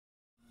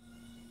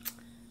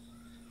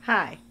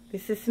Hi,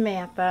 this is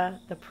Samantha,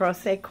 the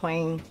Prosec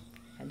Queen.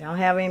 I don't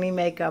have any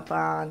makeup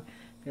on.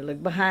 If you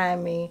look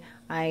behind me,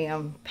 I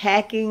am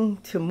packing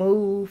to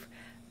move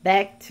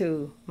back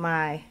to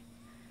my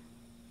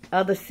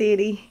other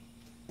city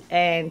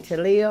and to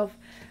live.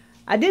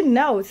 I didn't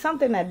know, it's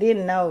something I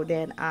didn't know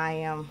that I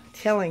am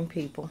telling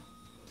people.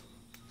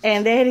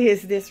 And that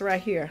is this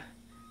right here.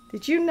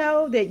 Did you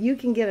know that you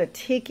can get a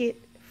ticket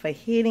for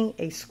hitting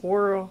a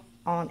squirrel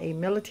on a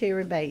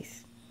military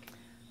base?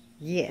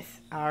 Yes,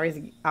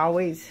 I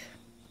always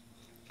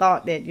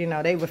thought that,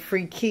 they were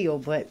free kill,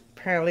 but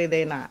apparently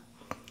they're not.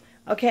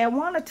 Okay, I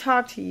want to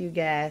talk to you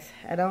guys.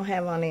 I don't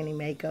have on any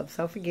makeup,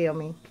 so forgive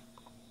me.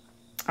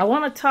 I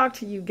want to talk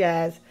to you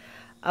guys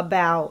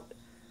about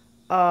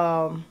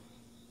the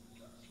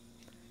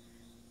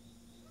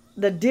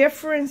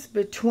difference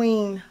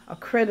between a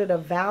creditor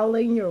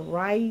violating your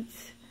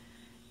rights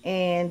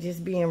and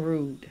just being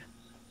rude.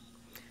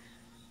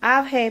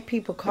 I've had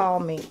people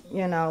call me,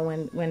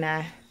 when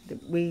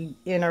we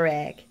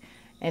interact,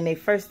 and the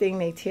first thing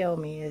they tell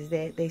me is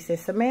that they say,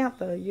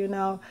 Samantha,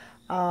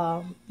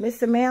 Miss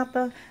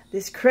Samantha,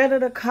 this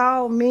creditor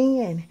called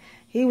me and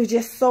he was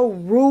just so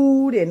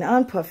rude and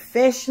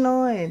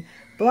unprofessional and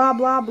blah,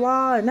 blah,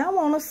 blah, and I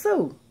want to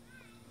sue.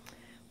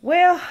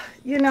 Well,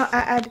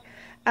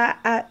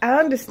 I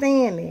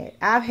understand that.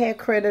 I've had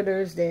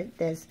creditors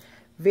that's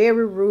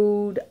very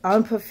rude,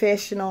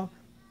 unprofessional.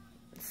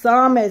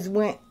 Some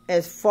went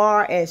as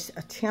far as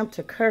attempt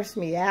to curse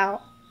me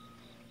out.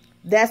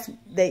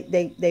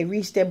 They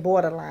reach that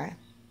borderline,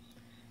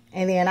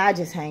 and then I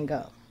just hang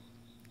up.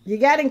 You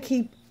got to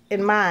keep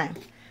in mind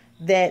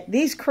that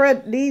these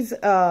collections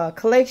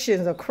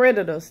of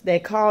creditors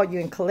that call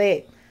you and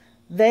collect,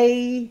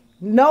 they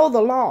know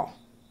the law.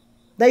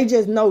 They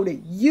just know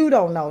that you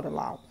don't know the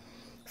law.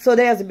 So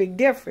there's a big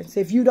difference.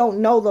 If you don't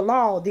know the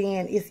law,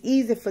 then it's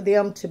easy for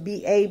them to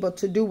be able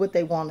to do what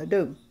they want to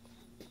do.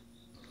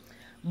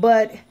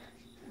 But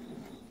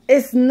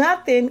it's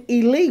nothing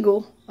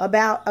illegal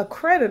about a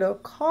creditor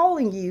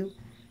calling you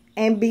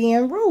and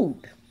being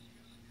rude.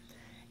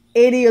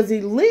 It is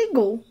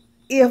illegal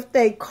if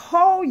they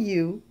call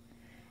you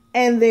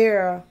and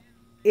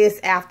it's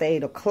after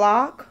 8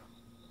 o'clock.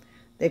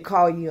 They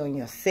call you on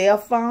your cell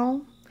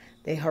phone.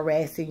 They're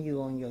harassing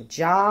you on your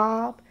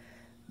job.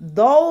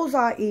 Those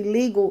are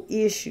illegal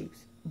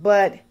issues.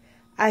 But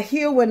I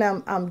hear when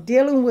I'm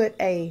dealing with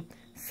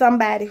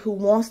somebody who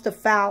wants to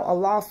file a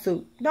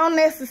lawsuit, don't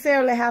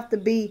necessarily have to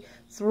be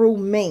through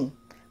me.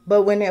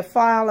 But when they're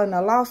filing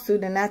a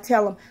lawsuit and I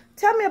tell them,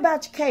 tell me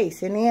about your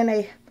case. And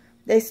then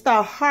they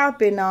start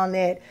harping on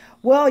that.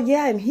 Well,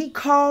 yeah, and he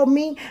called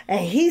me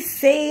and he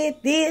said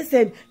this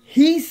and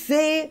he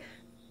said,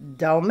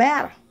 don't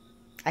matter.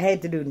 I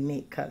had to do the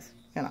neat because,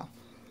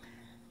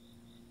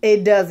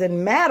 it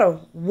doesn't matter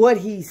what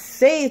he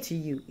said to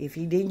you. If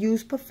he didn't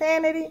use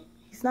profanity,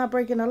 he's not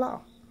breaking the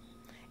law.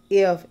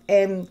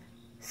 And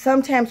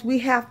sometimes we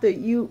have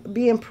to,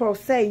 being pro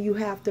se, you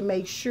have to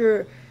make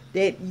sure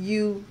that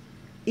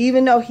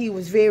even though he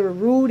was very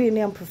rude and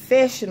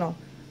unprofessional,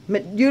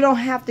 you don't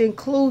have to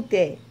include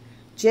that.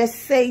 Just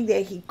say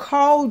that he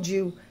called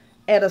you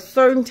at a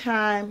certain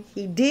time.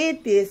 He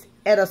did this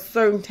at a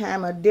certain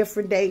time, a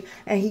different day,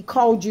 and he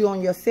called you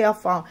on your cell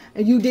phone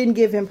and you didn't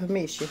give him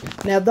permission.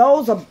 Now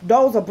those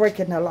are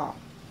breaking the law.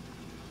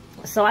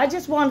 So I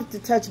just wanted to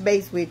touch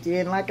base with you,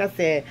 and like I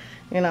said,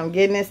 I'm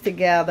getting this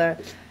together.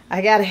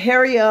 I gotta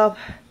hurry up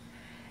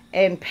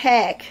and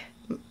pack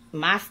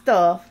my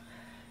stuff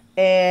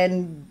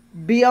and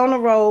be on the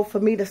road for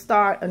me to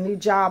start a new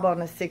job on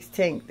the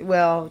 16th.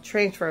 Well,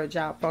 transfer a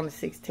job on the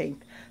 16th.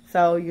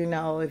 So,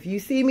 if you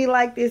see me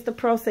like this, the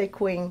Prosec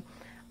Queen,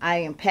 I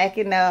am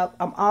packing up.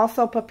 I'm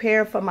also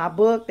preparing for my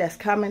book that's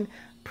coming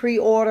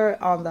pre-order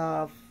on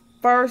the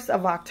 1st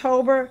of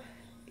October.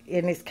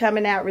 And it's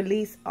coming out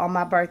released on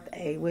my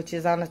birthday, which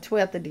is on the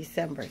 12th of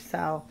December.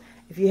 So,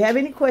 if you have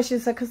any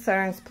questions or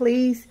concerns,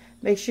 please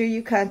make sure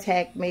you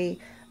contact me,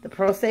 the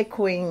Prosec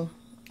Queen.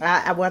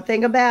 One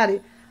thing about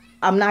it,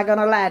 I'm not going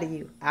to lie to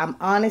you. I'm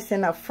honest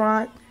and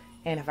upfront.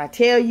 And if I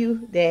tell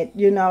you that,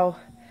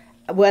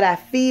 what I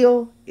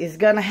feel is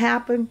going to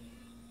happen,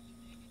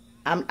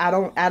 I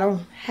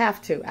don't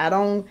have to. I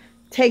don't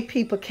take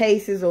people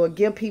cases or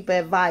give people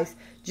advice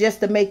just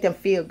to make them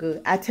feel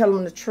good. I tell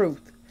them the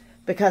truth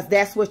because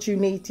that's what you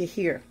need to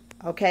hear.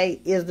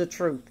 Okay? Is the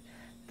truth.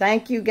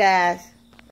 Thank you, guys.